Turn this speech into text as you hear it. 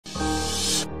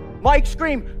Mike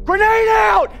screamed, "Grenade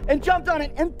out!" and jumped on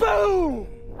it, and boom!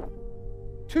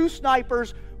 2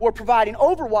 snipers were providing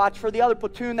overwatch for the other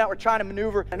platoon that were trying to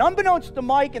maneuver. And unbeknownst to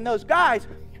Mike and those guys,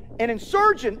 an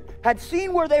insurgent had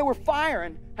seen where they were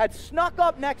firing, had snuck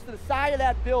up next to the side of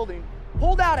that building,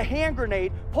 pulled out a hand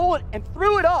grenade, pulled it, and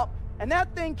threw it up, and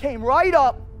that thing came right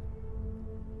up,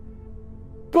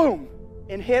 boom,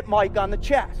 and hit Mike on the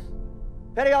chest.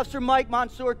 Petty Officer Mike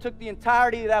Monsoor took the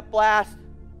entirety of that blast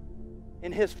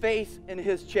in his face and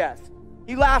his chest.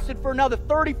 He lasted for another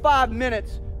 35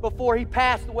 minutes before he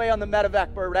passed away on the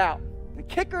medevac bird out. The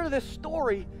kicker to this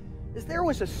story is there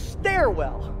was a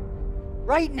stairwell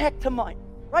right next to Mike,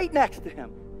 right next to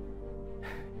him.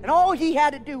 And all he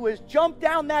had to do was jump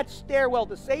down that stairwell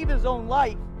to save his own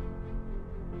life,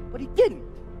 but he didn't.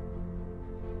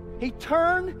 He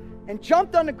turned and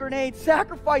jumped on the grenade,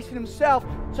 sacrificing himself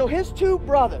so his 2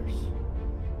 brothers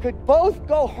could both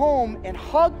go home and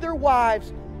hug their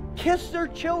wives, kiss their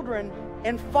children,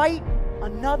 and fight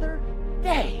another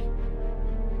day.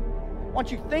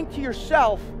 Once you think to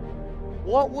yourself,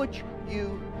 what would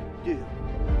you do?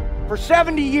 For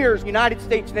 70 years, United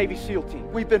States Navy SEAL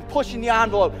team, we've been pushing the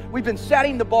envelope. We've been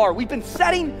setting the bar. We've been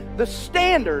setting the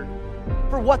standard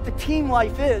for what the team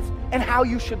life is and how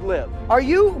you should live. Are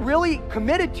you really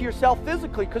committed to yourself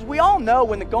physically? Because we all know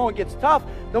when the going gets tough,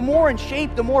 the more in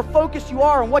shape, the more focused you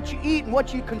are on what you eat and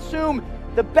what you consume,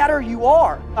 the better you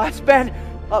are. I spent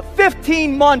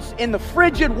 15 months in the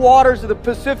frigid waters of the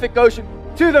Pacific Ocean,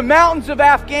 to the mountains of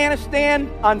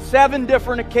Afghanistan on 7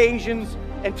 different occasions,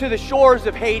 and to the shores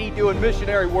of Haiti doing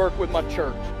missionary work with my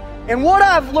church. And what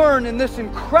I've learned in this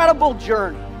incredible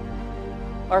journey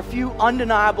are a few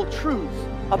undeniable truths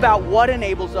about what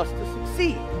enables us to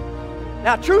succeed.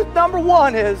 Now, truth number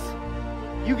 1 is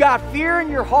you got fear in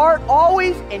your heart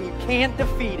always, and you can't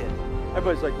defeat it.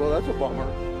 Everybody's like, well, that's a bummer.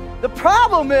 The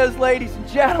problem is, ladies and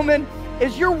gentlemen,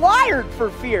 is you're wired for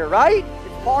fear, right?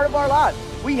 It's part of our lives.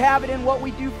 We have it in what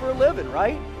we do for a living,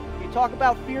 right? You talk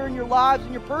about fear in your lives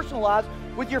and your personal lives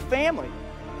with your family.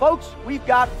 Folks, we've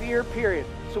got fear, period.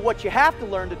 So what you have to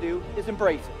learn to do is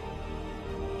embrace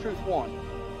it. Truth 1.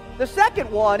 The second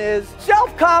one is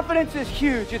self-confidence is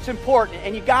huge. It's important,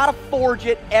 and you got to forge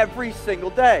it every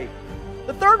single day.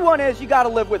 The third one is you got to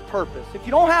live with purpose. If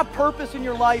you don't have purpose in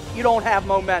your life, you don't have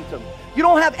momentum. You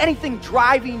don't have anything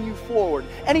driving you forward,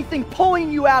 anything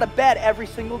pulling you out of bed every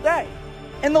single day.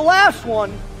 And the last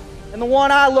one, and the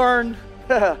one I learned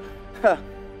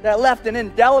that left an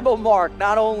indelible mark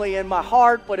not only in my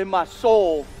heart but in my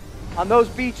soul on those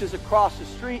beaches across the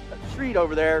street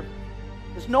over there,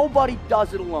 is nobody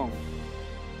does it alone.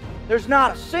 There's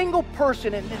not a single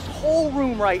person in this whole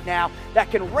room right now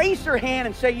that can raise their hand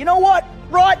and say, you know what,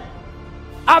 Rut,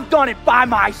 I've done it by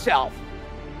myself.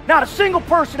 Not a single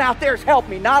person out there has helped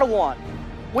me, not a one.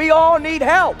 We all need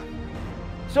help.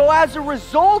 So as a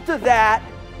result of that,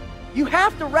 you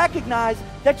have to recognize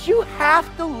that you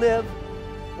have to live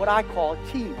what I call a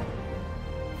team.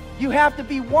 You have to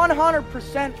be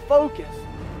 100% focused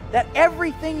that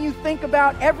everything you think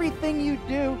about, everything you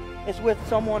do is with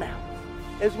someone else,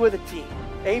 is with a team.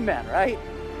 Amen, right?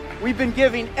 We've been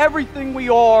giving everything we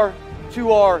are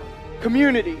to our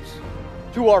communities,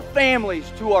 to our families,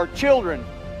 to our children.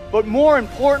 But more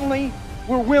importantly,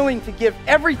 we're willing to give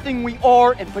everything we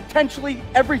are and potentially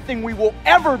everything we will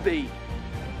ever be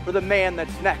for the man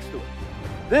that's next to it.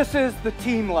 This is the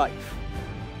team life.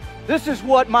 This is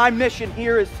what my mission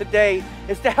here is today,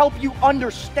 is to help you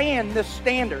understand this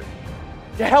standard,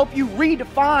 to help you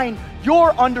redefine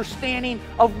your understanding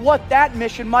of what that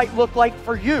mission might look like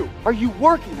for you. Are you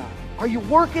working on it? Are you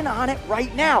working on it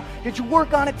right now? Did you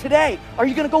work on it today? Are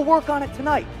you going to go work on it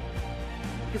tonight?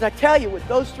 Because I tell you, with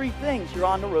those 3 things, you're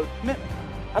on the road to commitment.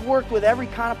 I've worked with every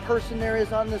kind of person there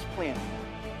is on this planet.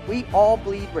 We all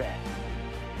bleed red.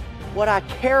 What I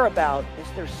care about is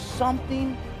there's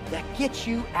something that gets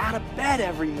you out of bed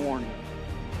every morning.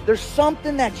 There's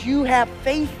something that you have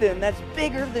faith in that's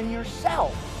bigger than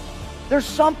yourself. There's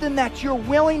something that you're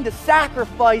willing to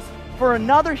sacrifice for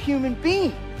another human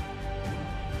being.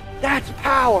 That's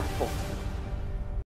powerful.